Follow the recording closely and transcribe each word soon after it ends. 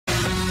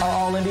Our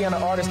All-Indiana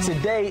artist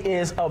today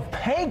is a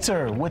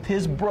painter. With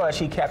his brush,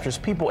 he captures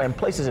people and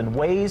places in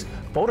ways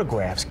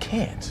photographs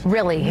can't.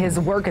 Really, his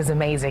work is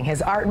amazing.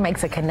 His art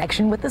makes a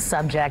connection with the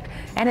subject,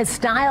 and his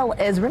style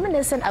is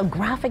reminiscent of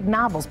graphic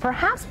novels,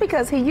 perhaps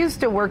because he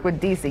used to work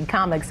with DC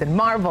Comics and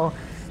Marvel.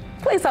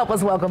 Please help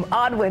us welcome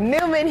Audwynn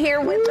Newman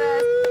here with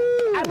us.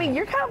 I mean,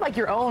 you're kind of like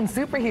your own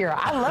superhero.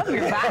 I love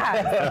your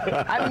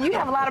vibe. I mean, you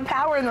have a lot of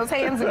power in those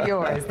hands of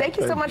yours. Thank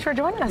you so much for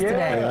joining us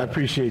today. I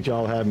appreciate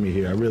y'all having me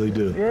here. I really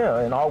do. Yeah,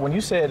 and Audwynn,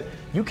 you said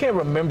you can't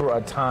remember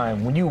a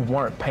time when you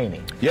weren't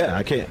painting. Yeah,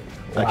 I can't.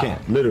 Wow. I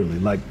can't, literally.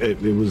 Like, it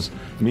was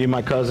me and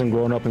my cousin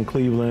growing up in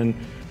Cleveland,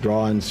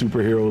 drawing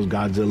superheroes,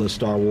 Godzilla,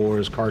 Star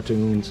Wars,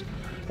 cartoons.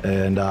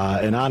 And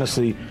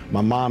honestly,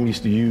 my mom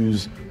used to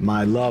use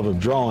my love of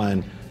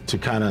drawing to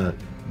kind of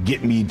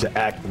get me to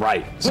act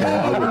right. So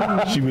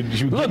she would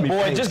Look, give me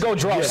boy, paints. just go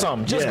draw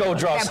something. Just go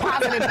draw That something.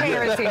 positive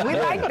parenting. We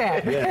like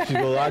that. Yeah, she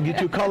goes, I'll get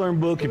you a coloring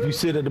book if you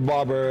sit at the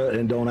barber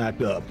and don't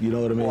act up. You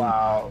know what I mean?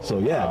 Wow. So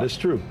yeah, that's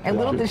true. And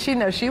little did she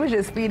know, she was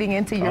just feeding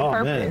into your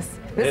purpose. Man.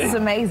 This is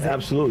amazing.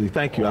 Absolutely.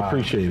 Thank you. I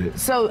appreciate it.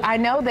 So I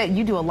know that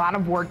you do a lot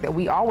of work that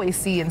we always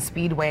see in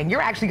Speedway, and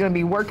you're actually going to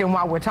be working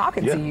while we're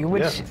talking to you,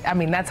 which, I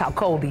mean, that's how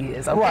cold he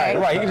is, okay?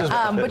 Right. He just,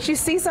 but you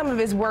see some of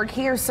his work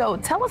here, so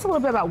tell us a little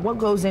bit about what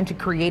goes into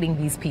creating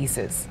these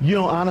pieces. You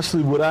know,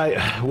 honestly, what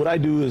I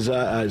do is,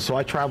 so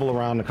I travel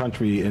around the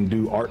country and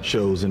do art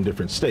shows in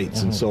different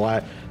states, and so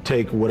I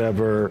take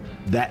whatever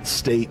that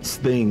state's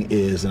thing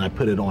is and I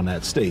put it on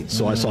that state.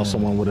 So I saw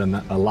someone with an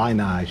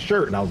Illini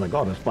shirt, and I was like,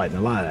 oh, that's fighting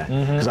Illini,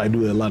 because I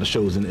do a lot of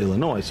shows in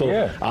Illinois.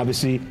 So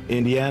obviously,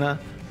 Indiana,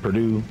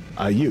 Purdue,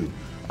 IU,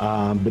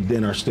 but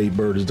then our state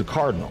bird is the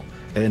Cardinal.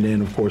 And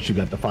then, of course, you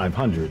got the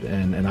 500,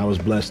 and I was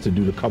blessed to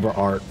do the cover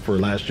art for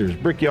last year's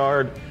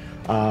Brickyard.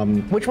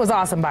 Which was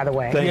awesome, by the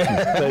way. Thank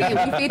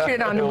you. We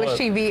featured it on Wish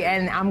TV,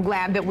 and I'm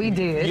glad that we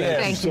did.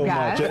 Thank you,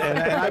 guys. Much. And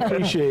I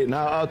appreciate, and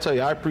I'll tell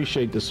you, I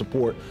appreciate the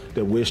support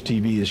that Wish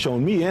TV has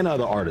shown me and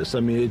other artists. I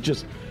mean,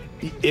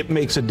 it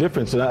makes a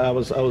difference. And I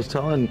was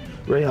telling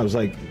Ray, I was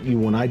like,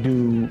 when I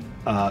do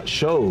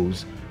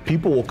shows,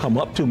 people will come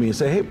up to me and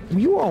say, hey,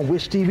 you were on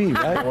Wish TV,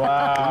 right?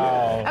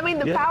 Wow. I mean,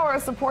 the power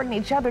of supporting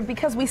each other,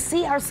 because we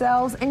see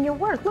ourselves in your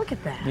work. Look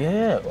at that.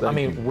 Yeah. I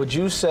mean, would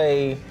you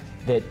say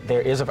that there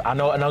is I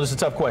know this is a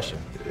tough question.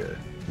 Yeah.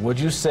 Would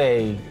you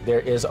say there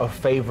is a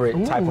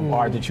favorite type of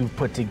art that you've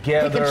put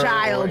together? Pick a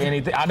child. Or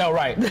anything? I know,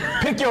 right.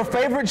 Pick your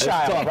favorite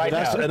child right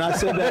now. And I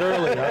said that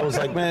earlier. I was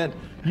like, man,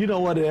 you know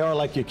what? They are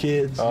like your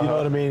kids. You know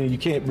what I mean? And you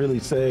can't really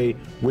say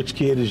which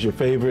kid is your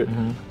favorite.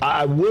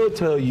 I will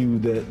tell you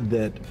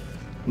that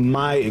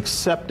my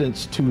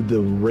acceptance to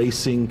the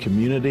racing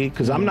community,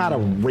 because I'm not a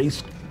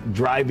race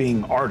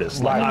driving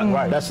artist.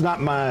 Like, that's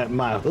not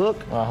my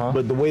hook,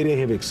 but the way they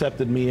have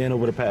accepted me in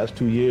over the past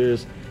 2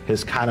 years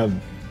has kind of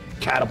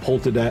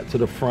catapulted that to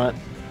the front.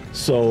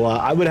 So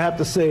I would have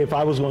to say, if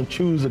I was going to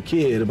choose a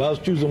kid, if I was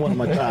choosing one of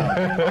my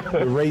child,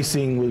 the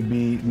racing would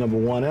be number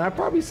one. And I'd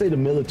probably say the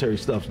military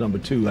stuff's number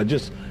two. I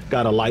just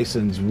got a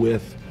license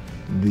with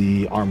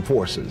the armed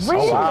forces.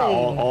 Really? So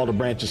all the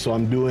branches. So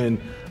I'm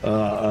doing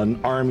an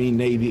Army,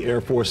 Navy, Air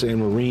Force, and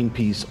Marine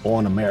piece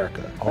on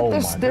America.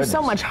 There's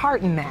so much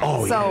heart in that.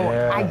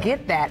 I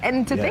get that.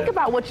 And to think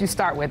about what you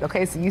start with,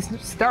 okay, so you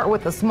start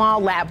with a small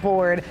lap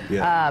board,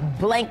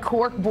 blank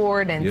cork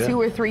board, and 2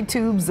 or 3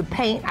 tubes of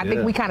paint. I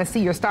think we kind of see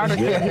your starter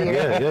kit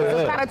here.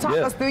 So kind of talk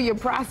us through your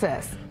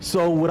process.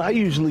 So what I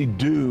usually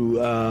do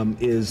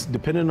is,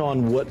 depending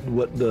on what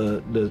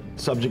the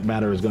subject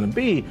matter is going to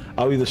be,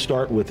 I'll either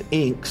start with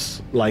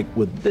inks, like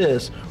with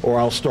this, or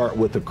I'll start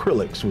with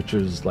acrylics, which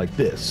is like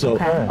this. So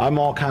I'm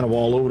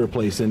all over the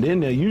place. And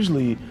then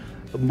usually,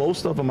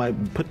 most of them I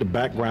put the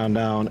background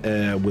down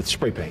with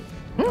spray paint.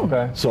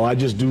 So I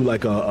just do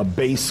like a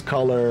base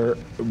color,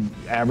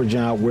 averaging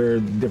out where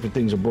different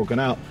things are broken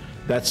out.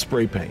 That's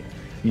spray paint.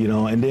 You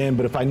know, and then,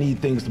 but if I need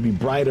things to be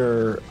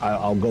brighter,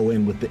 I'll go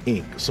in with the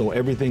ink. So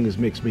everything is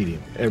mixed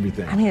medium,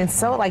 everything. I mean, it's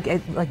so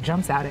it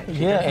jumps out at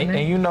you. Yeah,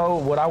 and you know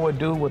what I would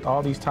do with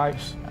all these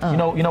types? You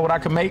know what I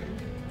could make?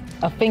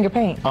 A finger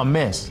paint. A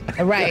mess.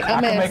 Right,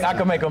 a mess. I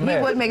could make a mess.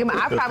 He would make a mess.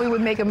 I probably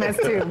would make a mess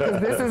too, because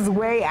this is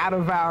way out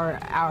of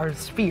our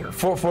sphere.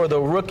 For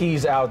the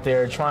rookies out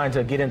there trying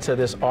to get into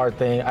this art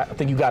thing, I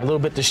think you got a little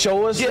bit to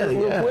show us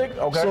real quick.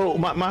 Okay. So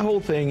my whole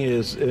thing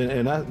is,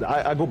 and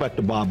I go back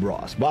to Bob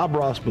Ross. Bob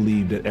Ross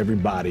believed that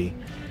everybody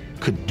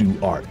could do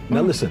art.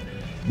 Now listen,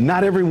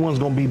 not everyone's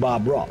gonna be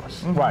Bob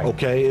Ross. Right.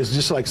 Okay, it's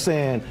just like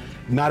saying,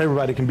 not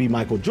everybody can be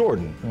Michael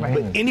Jordan,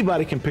 but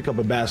anybody can pick up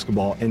a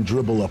basketball and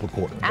dribble up a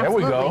court.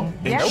 Absolutely. There we go.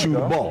 And shoot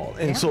a ball.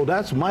 And so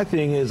that's my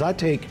thing is,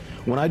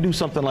 when I do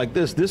something like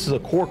this is a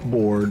cork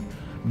board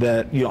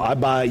that, you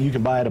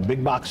can buy at a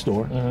big box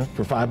store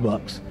for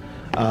 $5.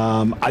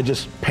 I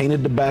just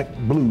painted the back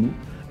blue,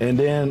 and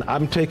then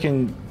I'm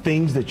taking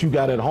things that you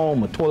got at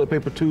home, a toilet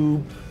paper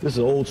tube. This is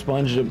an old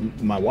sponge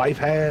that my wife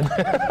had.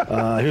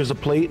 Here's a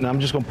plate, and I'm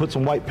just gonna put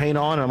some white paint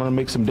on, and I'm gonna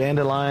make some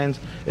dandelions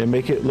and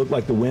make it look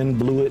like the wind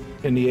blew it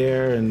in the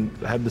air and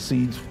have the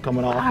seeds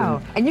coming off.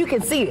 Wow. And you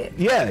can see it.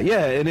 Yeah,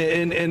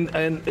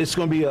 and it's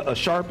gonna be a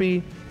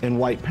Sharpie and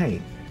white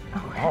paint.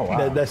 Oh,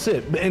 wow. That's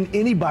it. And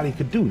anybody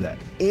could do that.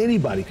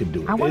 Anybody could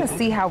do it. I want to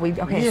see how we.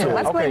 Okay, so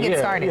let's go and get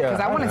started because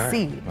I want to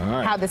see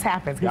how this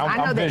happens. Because I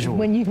know that visual.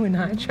 when you and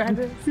I try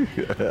this,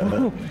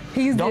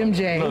 he's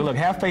MJ. Look,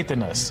 have faith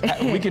in us.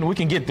 We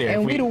can get there.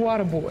 And we the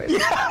water boys.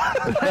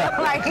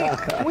 Like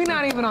we're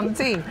not even on the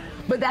team.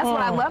 But that's what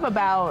I love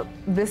about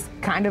this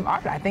kind of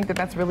art. I think that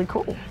that's really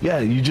cool. Yeah,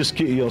 you just,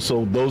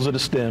 so those are the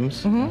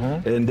stems,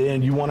 and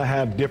then you want to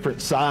have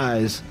different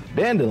size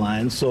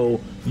dandelions.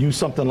 So use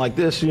something like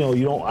this. I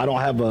don't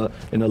have an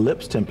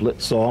ellipse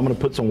template, so I'm going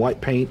to put some white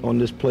paint on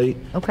this plate.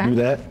 Okay. Do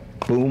that.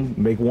 Boom.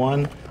 Make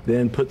one.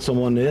 Then put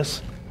some on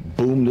this.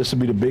 Boom. This will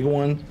be the big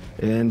one.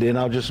 And then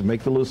I'll just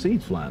make the little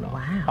seeds flying off.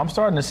 Wow. I'm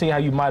starting to see how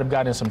you might have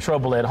gotten in some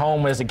trouble at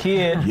home as a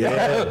kid.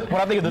 Yeah.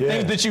 When I think of the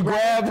things that you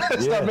grabbed,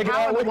 start making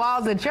How art are the with.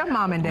 walls at your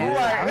mom and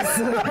dad's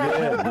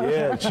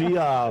house?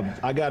 Yeah.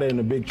 I got in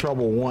a big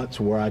trouble once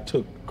where I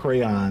took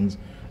crayons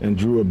and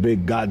drew a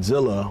big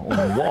Godzilla on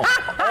the wall.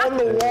 On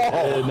the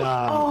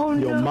wall.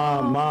 And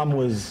mom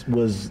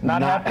was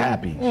not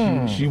happy.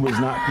 She was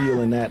not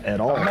feeling that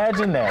at all.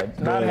 Imagine that.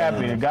 Not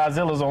happy.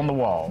 Godzilla's on the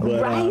wall.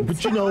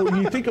 But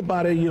you think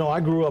about it. I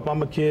grew up.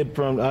 I'm a kid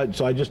from.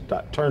 So I just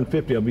turned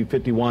 50. I'll be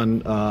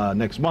 51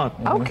 next month.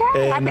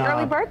 Okay. Happy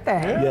early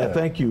birthday. Yeah.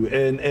 Thank you.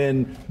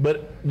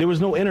 But there was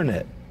no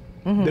internet.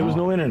 There was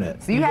no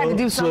internet. So you had to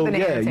do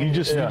something. So you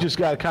just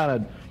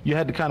got you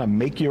had to kind of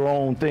make your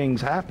own things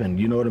happen.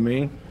 You know what I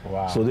mean?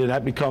 Wow. So then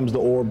that becomes the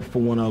orb for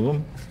one of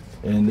them,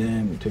 and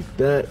then take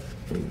that.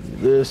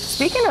 This.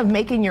 Speaking of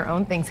making your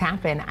own things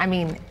happen, I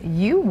mean,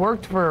 you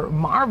worked for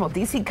Marvel,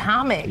 DC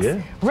Comics.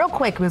 Yeah. Real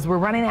quick, because we're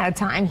running out of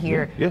time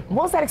here. Yeah.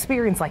 What was that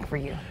experience like for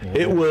you?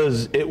 It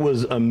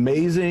was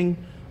amazing.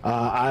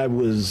 I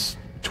was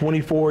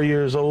 24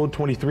 years old,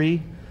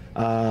 23.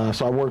 So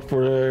I worked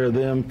for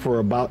them for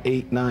about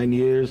 8-9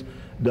 years.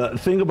 The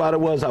thing about it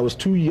was I was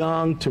too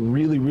young to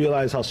really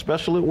realize how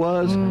special it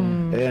was,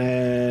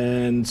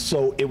 and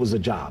so it was a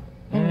job.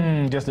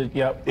 It was a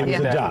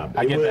job.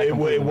 I get that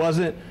It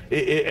wasn't.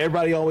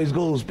 Everybody always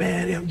goes,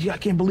 man, I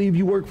can't believe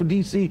you work for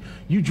DC.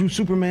 You drew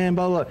Superman,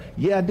 blah, blah.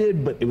 Yeah, I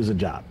did, but it was a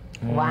job.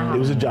 Wow. It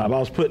was a job. I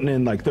was putting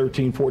in like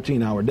 13,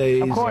 14-hour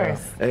days. Of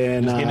course.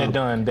 And just getting it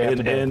done day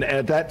after day. And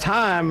at that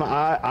time,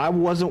 I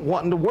wasn't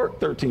wanting to work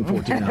 13,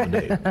 14-hour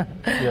days.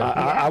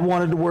 I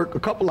wanted to work a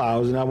couple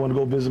hours, and I wanted to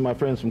go visit my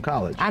friends from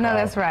college. I know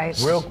that's right.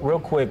 Real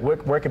quick,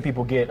 where can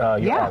people get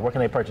your art? Where can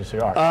they purchase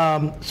your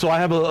art? So I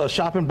have a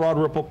shop in Broad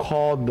Ripple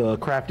called The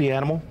Crafty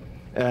Animal,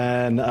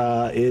 and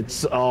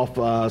it's off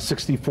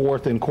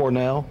 64th and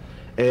Cornell.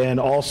 And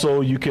also,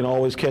 you can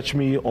always catch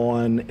me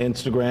on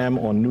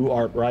Instagram on New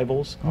Art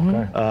Rivals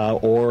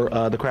or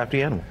The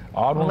Crafty Animal.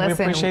 Audwynn, we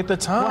appreciate the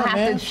time. We'll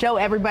have to show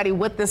everybody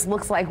what this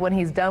looks like when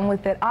he's done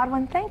with it.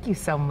 Audwynn, thank you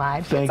so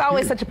much. It's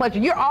always such a pleasure.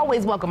 You're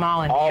always welcome,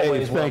 all in.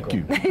 Always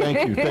welcome.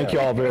 Thank you. Thank you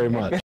all very much.